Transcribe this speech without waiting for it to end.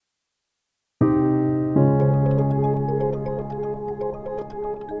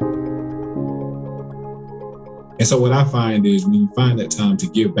And so what I find is when you find that time to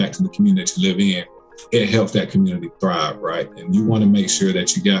give back to the community that you live in, it helps that community thrive, right? And you want to make sure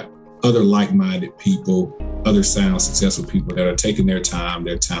that you got other like-minded people, other sound, successful people that are taking their time,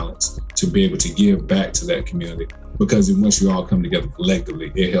 their talents to be able to give back to that community. Because once you all come together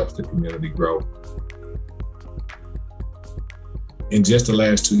collectively, it helps the community grow. In just the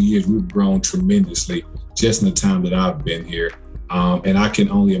last 2 years, we've grown tremendously just in the time that I've been here. And I can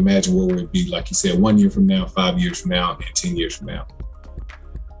only imagine what we'll be, like you said, 1 year from now, 5 years from now, and 10 years from now.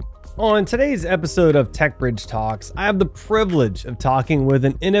 On today's episode of TechBridge Talks, I have the privilege of talking with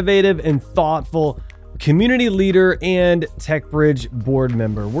an innovative and thoughtful community leader and TechBridge board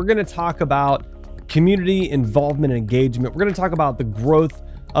member. We're going to talk about community involvement and engagement. We're going to talk about the growth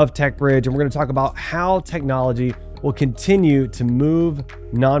of TechBridge, and we're going to talk about how technology will continue to move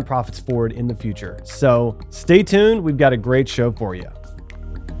nonprofits forward in the future. So stay tuned. We've got a great show for you.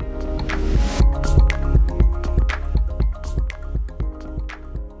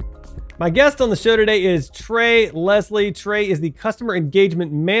 My guest on the show today is Trey Leslie. Trey is the Customer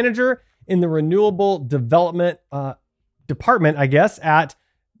Engagement Manager in the Renewable Development Department, I guess, at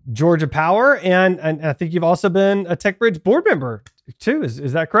Georgia Power. And I think you've also been a TechBridge board member too.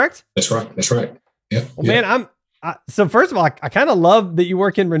 Is that correct? That's right. Yeah. Well, man, so first of all, I kind of love that you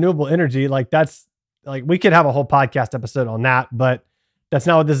work in renewable energy. That's we could have a whole podcast episode on that, but that's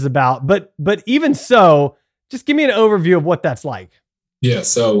not what this is about. But even so, just give me an overview of what that's like. Yeah.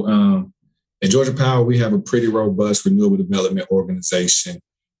 So at Georgia Power, we have a pretty robust renewable development organization.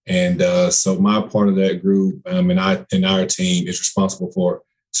 And so my part of that group and our team is responsible for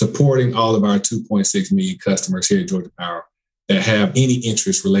supporting all of our 2.6 million customers here at Georgia Power that have any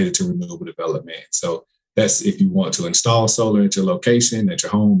interest related to renewable development. So that's if you want to install solar at your location, at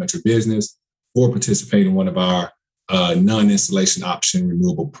your home, at your business, or participate in one of our non-installation option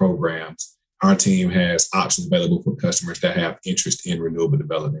renewable programs. Our team has options available for customers that have interest in renewable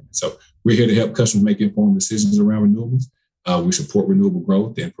development. So we're here to help customers make informed decisions around renewables. We support renewable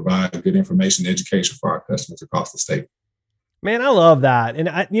growth and provide good information and education for our customers across the state. Man, I love that. And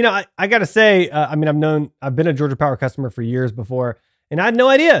I got to say, I've been a Georgia Power customer for years before, and I had no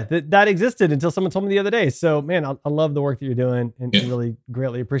idea that existed until someone told me the other day. So man, I love the work that you're doing and really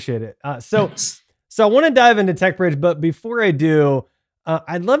greatly appreciate it. So I want to dive into TechBridge, but before I do,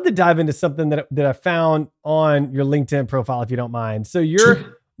 I'd love to dive into something that I found on your LinkedIn profile, if you don't mind. So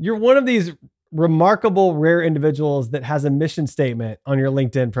you're one of these remarkable, rare individuals that has a mission statement on your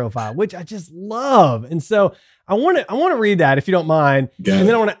LinkedIn profile, which I just love. And so I want to read that, if you don't mind. And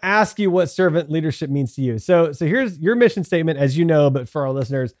then I want to ask you what servant leadership means to you. So here's your mission statement, as you know, but for our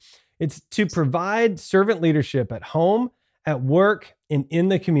listeners, it's to provide servant leadership at home, at work, and in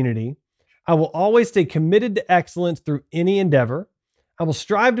the community. I will always stay committed to excellence through any endeavor. I will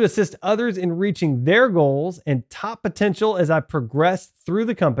strive to assist others in reaching their goals and top potential as I progress through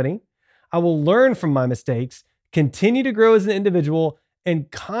the company. I will learn from my mistakes, continue to grow as an individual,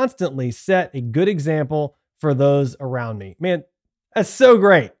 and constantly set a good example for those around me. Man, that's so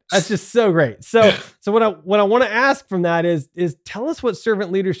great. That's just so great. So what I want to ask from that is tell us what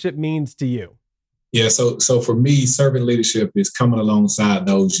servant leadership means to you. Yeah. So for me, servant leadership is coming alongside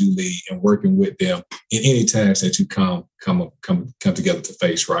those you lead and working with them in any task that you come together to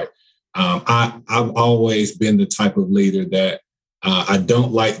face. Right. I've always been the type of leader that I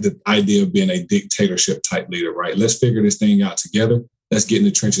don't like the idea of being a dictatorship type leader. Right. Let's figure this thing out together. Let's get in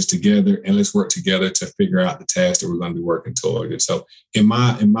the trenches together and let's work together to figure out the task that we're going to be working toward. And so in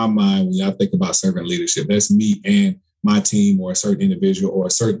my mind, when I think about servant leadership, that's me and my team or a certain individual or a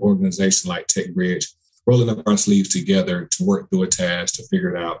certain organization like TechBridge rolling up our sleeves together to work through a task, to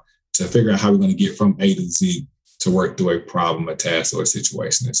figure out how we're going to get from A to Z to work through a problem, a task, or a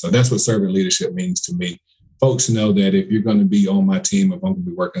situation. And so that's what servant leadership means to me. Folks know that if you're going to be on my team, if I'm going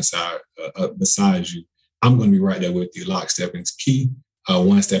to be working beside you, I'm going to be right there with you. Lockstep is key,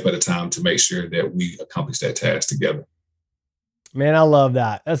 one step at a time to make sure that we accomplish that task together. Man, I love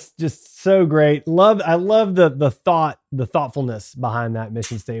that. That's just so great. I love the thoughtfulness behind that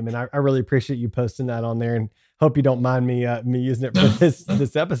mission statement. I really appreciate you posting that on there, and hope you don't mind me using it for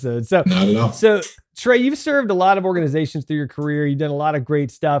this episode. So, not at all. So Trey, you've served a lot of organizations through your career. You've done a lot of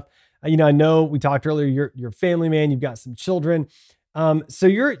great stuff. I know we talked earlier, you're a family man, you've got some children. So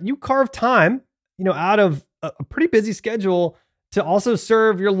you carve time, out of a pretty busy schedule to also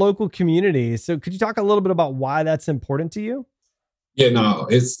serve your local community. So could you talk a little bit about why that's important to you? Yeah, no,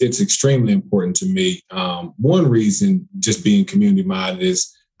 it's extremely important to me. One reason, just being community minded,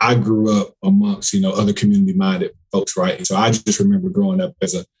 is I grew up amongst, other community minded folks, right? And so I just remember growing up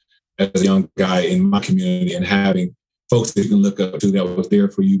as a young guy in my community and having folks that you can look up to that was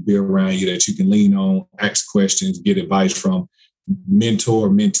there for you, be around you, that you can lean on, ask questions, get advice from, mentor,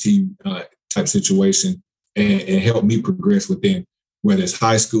 mentee type situation, and help me progress within whether it's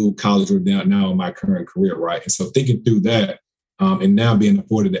high school, college, or now in my current career, right? And so thinking through that, and now being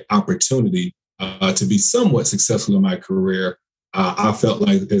afforded the opportunity to be somewhat successful in my career, I felt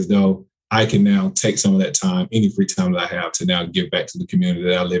like as though I can now take some of that time, any free time that I have, to now give back to the community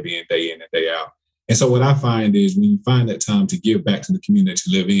that I live in and day out. And so what I find is when you find that time to give back to the community that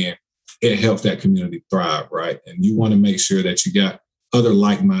you live in, it helps that community thrive, right? And you want to make sure that you got other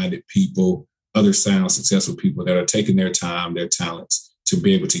like-minded people, other sound, successful people that are taking their time, their talents to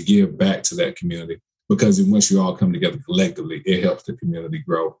be able to give back to that community. Because once you all come together collectively, it helps the community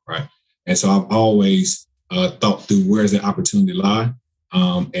grow, right? And so I've always thought through where's the opportunity lie,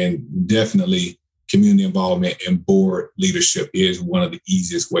 and definitely community involvement and board leadership is one of the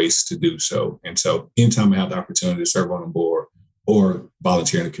easiest ways to do so. And so anytime I have the opportunity to serve on a board or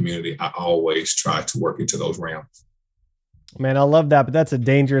volunteer in the community, I always try to work into those realms. Man, I love that, but that's a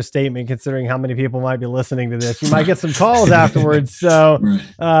dangerous statement considering how many people might be listening to this. You might get some calls afterwards. So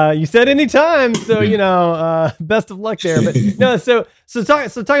you said anytime. So, best of luck there. But no, so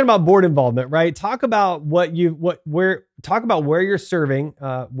talking about board involvement, right? Talk about where you're serving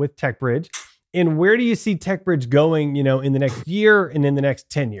with TechBridge, and where do you see TechBridge going, in the next year and in the next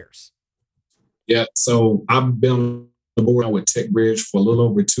 10 years? Yeah. So I've been on the board with TechBridge for a little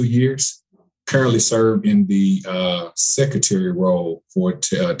over 2 years. Currently serve in the secretary role for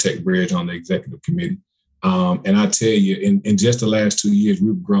TechBridge on the executive committee. And I tell you, in just the last 2 years,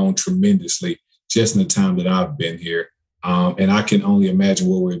 we've grown tremendously just in the time that I've been here. And I can only imagine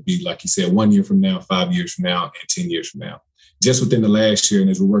where we'll be, like you said, 1 year from now, 5 years from now, and 10 years from now. Just within the last year, and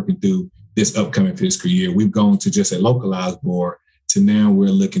as we're working through this upcoming fiscal year, we've gone to just a localized board to now we're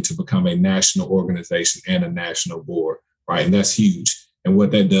looking to become a national organization and a national board, right? And that's huge. And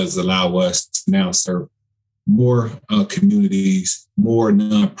what that does is allow us to now serve more communities, more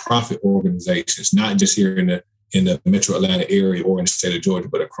nonprofit organizations, not just here in the Metro Atlanta area or in the state of Georgia,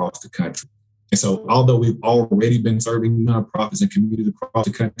 but across the country. And so although we've already been serving nonprofits and communities across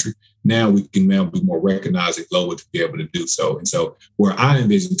the country, now we can now be more recognized and global to be able to do so. And so where I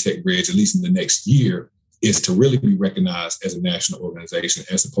envision TechBridge, at least in the next year, is to really be recognized as a national organization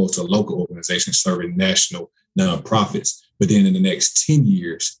as opposed to a local organization serving national nonprofits. But then in the next 10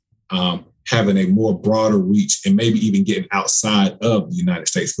 years, having a more broader reach and maybe even getting outside of the United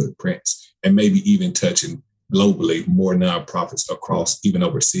States footprints and maybe even touching globally more nonprofits across, even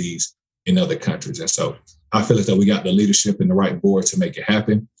overseas in other countries. And so I feel as though we got the leadership and the right board to make it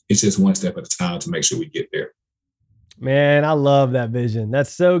happen. It's just one step at a time to make sure we get there. Man, I love that vision.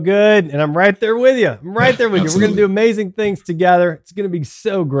 That's so good. And I'm right there with you. We're going to do amazing things together. It's going to be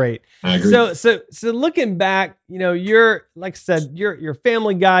so great. I agree. So looking back, you're, like I said, you're a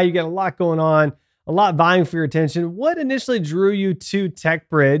family guy. You got a lot going on, a lot vying for your attention. What initially drew you to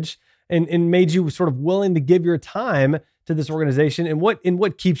TechBridge and made you sort of willing to give your time to this organization, and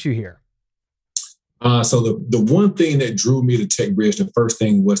what keeps you here? So the one thing that drew me to TechBridge, the first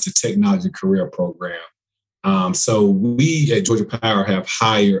thing was the technology career program. So we at Georgia Power have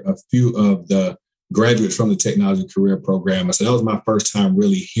hired a few of the graduates from the technology career program. And so that was my first time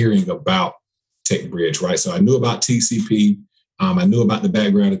really hearing about TechBridge, right? So I knew about TCP. I knew about the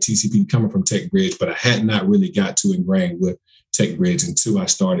background of TCP coming from TechBridge, but I had not really got too ingrained with TechBridge until I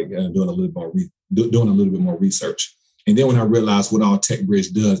started doing a little bit more research. And then when I realized what all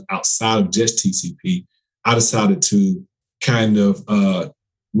TechBridge does outside of just TCP, I decided to kind of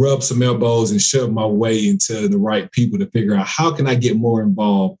rub some elbows and shove my way into the right people to figure out how can I get more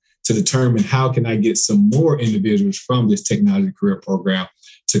involved, to determine how can I get some more individuals from this technology career program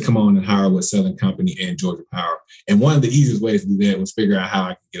to come on and hire with Southern Company and Georgia Power. And one of the easiest ways to do that was figure out how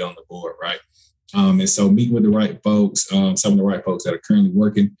I could get on the board, right? And so meeting with the right folks, some of the right folks that are currently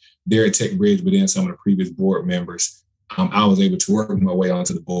working there at TechBridge, but then some of the previous board members, I was able to work my way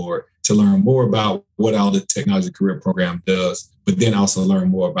onto the board to learn more about what all the technology career program does, but then also learn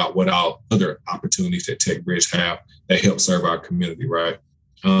more about what all other opportunities that TechBridge have that help serve our community, right?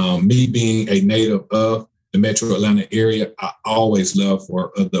 Me being a native of the Metro Atlanta area, I always love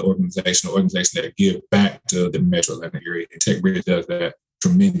for other organizations that give back to the Metro Atlanta area, and TechBridge does that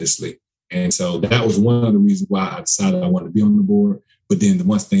tremendously. And so that was one of the reasons why I decided I wanted to be on the board. But then the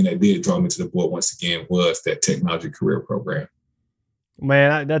one thing that did draw me to the board once again was that technology career program.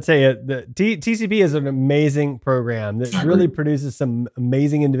 Man, I'd say the TCP is an amazing program that really produces some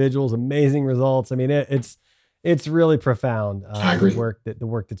amazing individuals, amazing results. I mean, it's it's really profound. I agree. The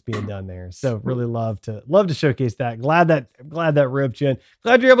work that's being done there. So really love to showcase that. Glad that ripped you in.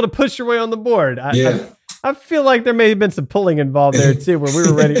 Glad you're able to push your way on the board. I feel like there may have been some pulling involved there too, where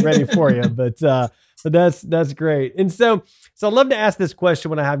we were ready for you, but that's great. And so I love to ask this question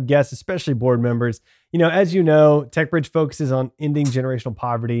when I have guests, especially board members. As you know, TechBridge focuses on ending generational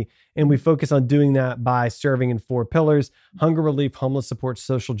poverty, and we focus on doing that by serving in 4 pillars: hunger relief, homeless support,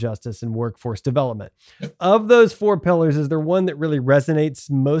 social justice, and workforce development. Of those 4 pillars, is there one that really resonates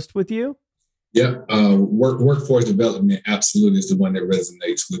most with you? Yeah, workforce development absolutely is the one that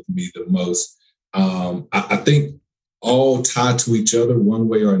resonates with me the most. I think all tied to each other one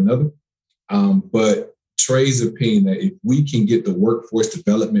way or another. But Trey's opinion that if we can get the workforce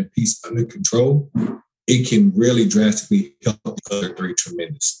development piece under control, it can really drastically help the other 3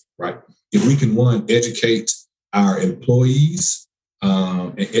 tremendously, right? If we can, one, educate our employees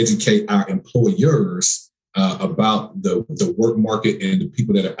and educate our employers about the work market and the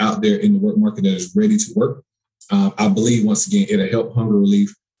people that are out there in the work market that is ready to work, I believe, once again, it'll help hunger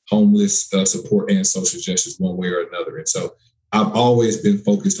relief, homeless support, and social justice one way or another. And so I've always been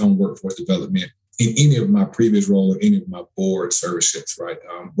focused on workforce development in any of my previous role or any of my board services, right?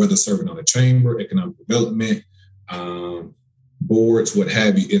 Whether serving on the chamber, economic development, boards, what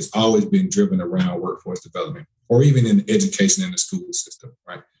have you, it's always been driven around workforce development, or even in education in the school system,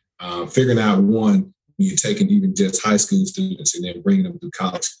 right? Figuring out, one, when you're taking even just high school students and then bringing them through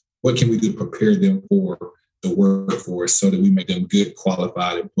college, what can we do to prepare them for the workforce so that we make them good,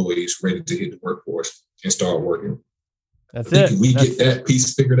 qualified employees ready to hit the workforce and start working? That's it. If we get that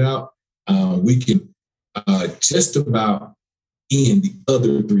piece figured out, we can just about end the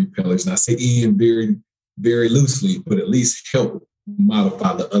other 3 pillars. And I say end very, very loosely, but at least help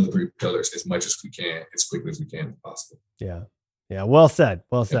modify the other 3 pillars as much as we can, as quickly as we can, if possible. Yeah. Yeah. Well said.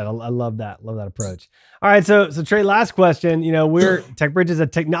 Well said. I love that. Love that approach. All right. So Trey, last question. TechBridge is a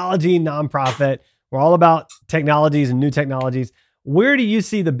technology nonprofit. We're all about technologies and new technologies. Where do you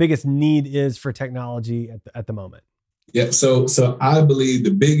see the biggest need is for technology at the moment? Yeah, so I believe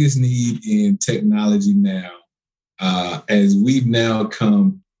the biggest need in technology now, as we've now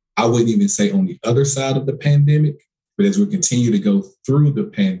come, I wouldn't even say on the other side of the pandemic, but as we continue to go through the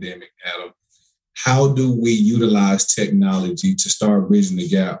pandemic, Adam, how do we utilize technology to start bridging the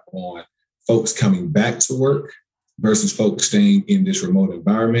gap on folks coming back to work versus folks staying in this remote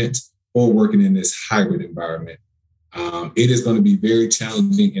environment or working in this hybrid environment? It is going to be very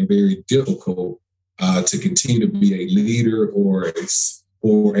challenging and very difficult to continue to be a leader or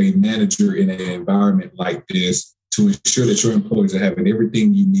a manager in an environment like this to ensure that your employees are having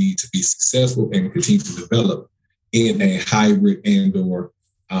everything you need to be successful and continue to develop in a hybrid and or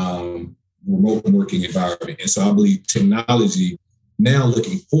remote working environment. And so I believe technology now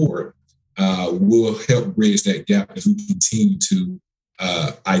looking forward will help bridge that gap as we continue to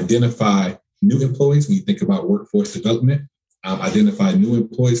identify new employees. When you think about workforce development, identify new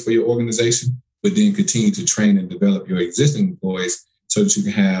employees for your organization, but then continue to train and develop your existing employees so that you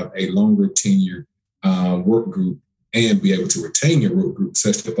can have a longer tenure work group and be able to retain your work group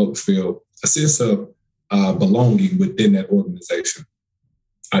such that folks feel a sense of belonging within that organization.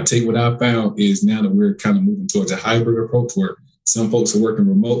 I tell you what I found is now that we're kind of moving towards a hybrid approach where some folks are working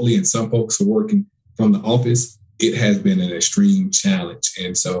remotely and some folks are working from the office, it has been an extreme challenge.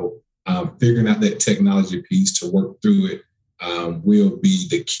 And so figuring out that technology piece to work through it will be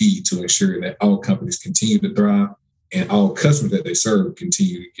the key to ensuring that all companies continue to thrive and all customers that they serve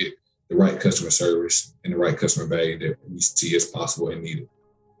continue to get the right customer service and the right customer value that we see as possible and needed.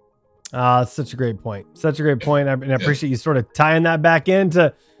 That's such a great point. Such a great point. And I appreciate you sort of tying that back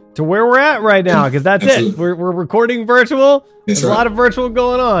into where we're at right now, because that's it. We're recording virtual. There's a lot of virtual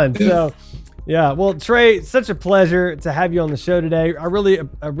going on. Yeah. So yeah. Well, Trey, such a pleasure to have you on the show today. I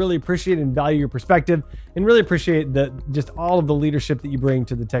really appreciate and value your perspective and really appreciate just all of the leadership that you bring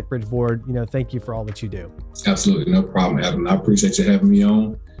to the TechBridge board. Thank you for all that you do. Absolutely. No problem, Adam. I appreciate you having me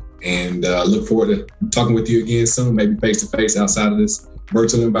on and look forward to talking with you again soon, maybe face to face outside of this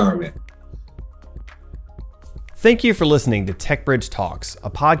virtual environment. Thank you for listening to TechBridge Talks, a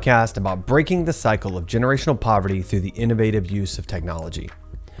podcast about breaking the cycle of generational poverty through the innovative use of technology.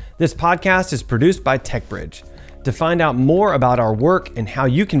 This podcast is produced by TechBridge. To find out more about our work and how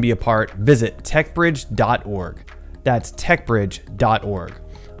you can be a part, visit techbridge.org. That's techbridge.org.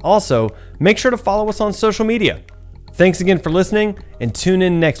 Also, make sure to follow us on social media. Thanks again for listening, and tune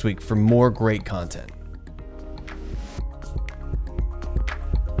in next week for more great content.